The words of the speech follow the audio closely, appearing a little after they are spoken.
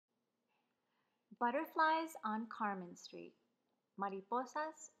Butterflies on Carmen Street.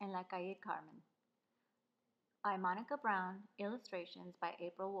 Mariposas en la calle Carmen. By Monica Brown. Illustrations by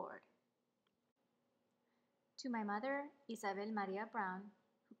April Ward. To my mother, Isabel Maria Brown,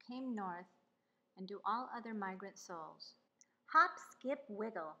 who came north, and to all other migrant souls. Hop, skip,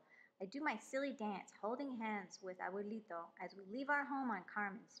 wiggle. I do my silly dance, holding hands with Abuelito as we leave our home on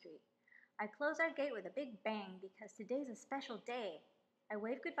Carmen Street. I close our gate with a big bang because today's a special day. I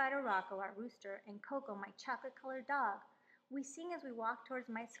wave goodbye to Rocco, our rooster, and Coco, my chocolate-colored dog. We sing as we walk towards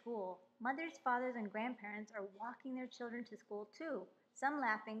my school. Mothers, fathers, and grandparents are walking their children to school too, some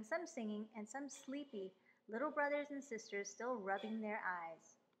laughing, some singing, and some sleepy, little brothers and sisters still rubbing their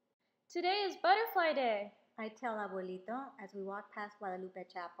eyes. Today is Butterfly Day, I tell Abuelito as we walk past Guadalupe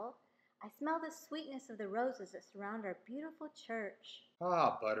Chapel. I smell the sweetness of the roses that surround our beautiful church.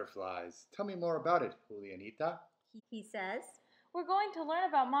 Ah, butterflies. Tell me more about it, Julianita. He says. We're going to learn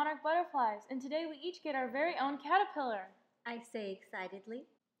about monarch butterflies, and today we each get our very own caterpillar, I say excitedly.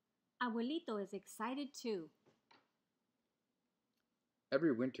 Abuelito is excited too.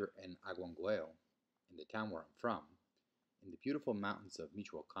 Every winter in Aguangueo, in the town where I'm from, in the beautiful mountains of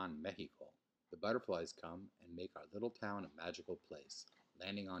Michoacan, Mexico, the butterflies come and make our little town a magical place,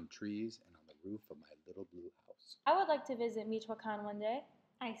 landing on trees and on the roof of my little blue house. I would like to visit Michoacan one day,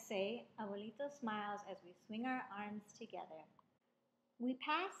 I say. Abuelito smiles as we swing our arms together. We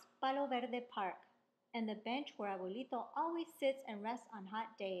pass Palo Verde Park and the bench where Abuelito always sits and rests on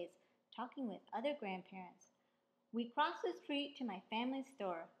hot days, talking with other grandparents. We cross the street to my family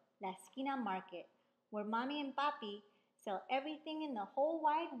store, La Esquina Market, where Mommy and Papi sell everything in the whole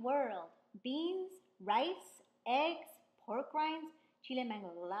wide world. Beans, rice, eggs, pork rinds, chile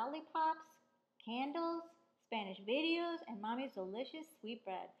mango lollipops, candles, Spanish videos, and Mommy's delicious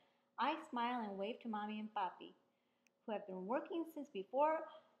sweetbread. I smile and wave to Mommy and Papi, who have been working since before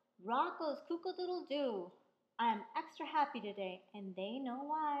Rocco's Cook-a-Doodle-Doo. I am extra happy today, and they know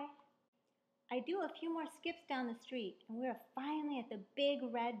why. I do a few more skips down the street, and we are finally at the big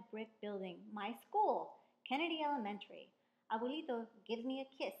red brick building, my school, Kennedy Elementary. Abuelito gives me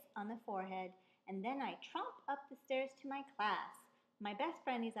a kiss on the forehead, and then I tromp up the stairs to my class. My best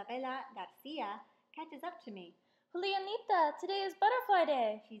friend Isabela Garcia catches up to me. Julianita, today is Butterfly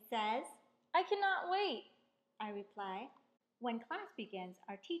Day, She says. I cannot wait, I reply. When class begins,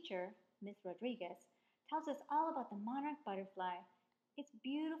 our teacher, Miss Rodriguez, tells us all about the monarch butterfly. Its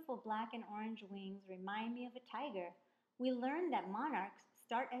beautiful black and orange wings remind me of a tiger. We learn that monarchs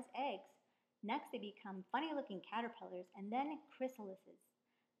start as eggs. Next, they become funny-looking caterpillars and then chrysalises.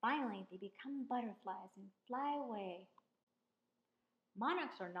 Finally, they become butterflies and fly away.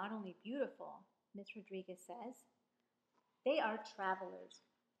 Monarchs are not only beautiful, Miss Rodriguez says. They are travelers.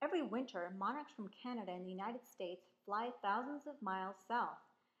 Every winter, monarchs from Canada and the United States fly thousands of miles south.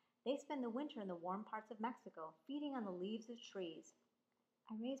 They spend the winter in the warm parts of Mexico, feeding on the leaves of trees.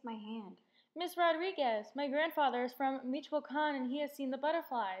 I raise my hand. Miss Rodriguez, my grandfather is from Michoacan and he has seen the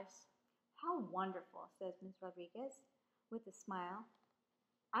butterflies. How wonderful, says Miss Rodriguez with a smile.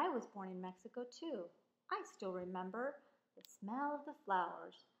 I was born in Mexico too. I still remember the smell of the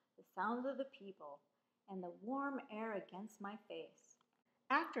flowers, the sounds of the people, and the warm air against my face.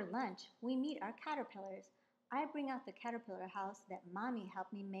 After lunch, we meet our caterpillars. I bring out the caterpillar house that Mommy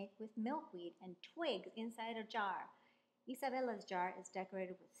helped me make with milkweed and twigs inside a jar. Isabella's jar is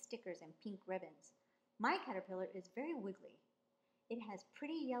decorated with stickers and pink ribbons. My caterpillar is very wiggly. It has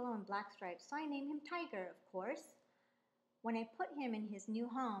pretty yellow and black stripes, so I name him Tiger, of course. When I put him in his new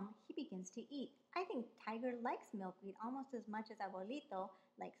home, he begins to eat. I think Tiger likes milkweed almost as much as Abuelito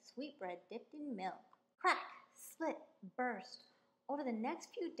likes sweetbread dipped in milk. Crack, split, burst. Over the next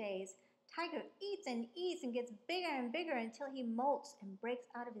few days, Tiger eats and gets bigger and bigger until he molts and breaks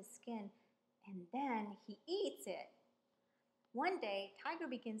out of his skin, and then he eats it. One day, Tiger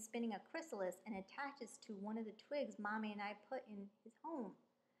begins spinning a chrysalis and attaches to one of the twigs Mommy and I put in his home.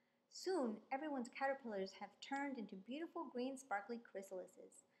 Soon, everyone's caterpillars have turned into beautiful green sparkly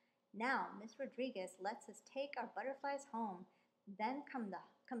chrysalises. Now, Miss Rodriguez lets us take our butterflies home. Then comes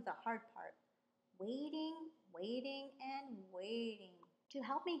the hard part. Waiting, waiting, and waiting. To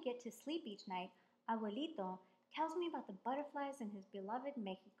help me get to sleep each night, Abuelito tells me about the butterflies in his beloved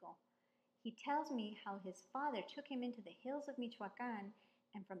Mexico. He tells me how his father took him into the hills of Michoacan,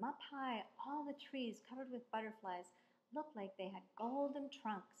 and from up high, all the trees covered with butterflies looked like they had golden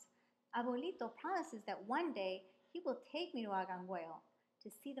trunks. Abuelito promises that one day he will take me to Aguangueo to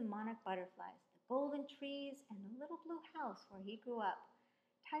see the monarch butterflies, the golden trees, and the little blue house where he grew up.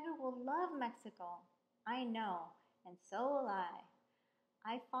 Tiger will love Mexico. I know, and so will I.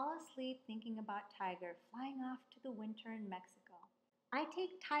 I fall asleep thinking about Tiger flying off to the winter in Mexico. I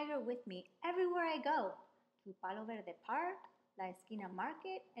take Tiger with me everywhere I go, to Palo Verde Park, La Esquina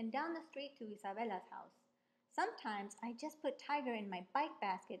Market, and down the street to Isabella's house. Sometimes I just put Tiger in my bike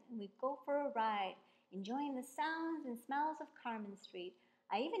basket and we go for a ride, enjoying the sounds and smells of Carmen Street.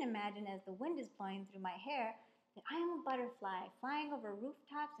 I even imagine as the wind is blowing through my hair that I am a butterfly flying over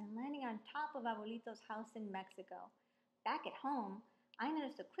rooftops and landing on top of Abuelito's house in Mexico. Back at home, I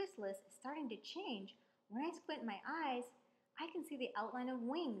notice the chrysalis is starting to change. When I squint my eyes, I can see the outline of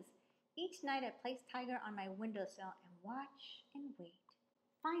wings. Each night I place Tiger on my windowsill and watch and wait.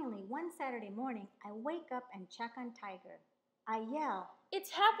 Finally, one Saturday morning, I wake up and check on Tiger. I yell.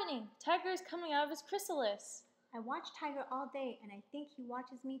 It's happening! Tiger is coming out of his chrysalis. I watch Tiger all day and I think he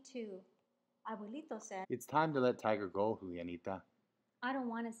watches me too. Abuelito said, It's time to let Tiger go, Julianita. I don't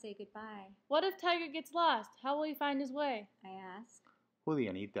want to say goodbye. What if Tiger gets lost? How will he find his way? I ask.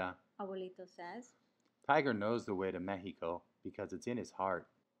 Julianita, Abuelito says. Tiger knows the way to Mexico because it's in his heart.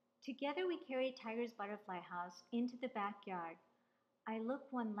 Together we carry Tiger's butterfly house into the backyard. I look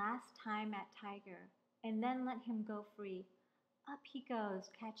one last time at Tiger and then let him go free. Up he goes,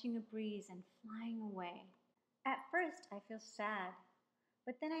 catching a breeze and flying away. At first I feel sad,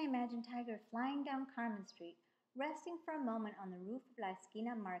 but then I imagine Tiger flying down Carmen Street, resting for a moment on the roof of La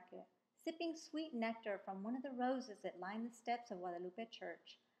Esquina Market, sipping sweet nectar from one of the roses that line the steps of Guadalupe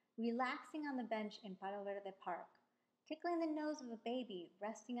Church, relaxing on the bench in Palo Verde Park, tickling the nose of a baby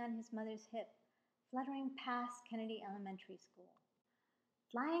resting on his mother's hip, fluttering past Kennedy Elementary School,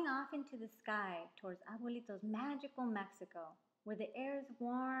 flying off into the sky towards Abuelito's magical Mexico, where the air is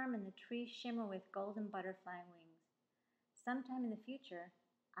warm and the trees shimmer with golden butterfly wings. Sometime in the future,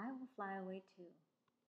 I will fly away too.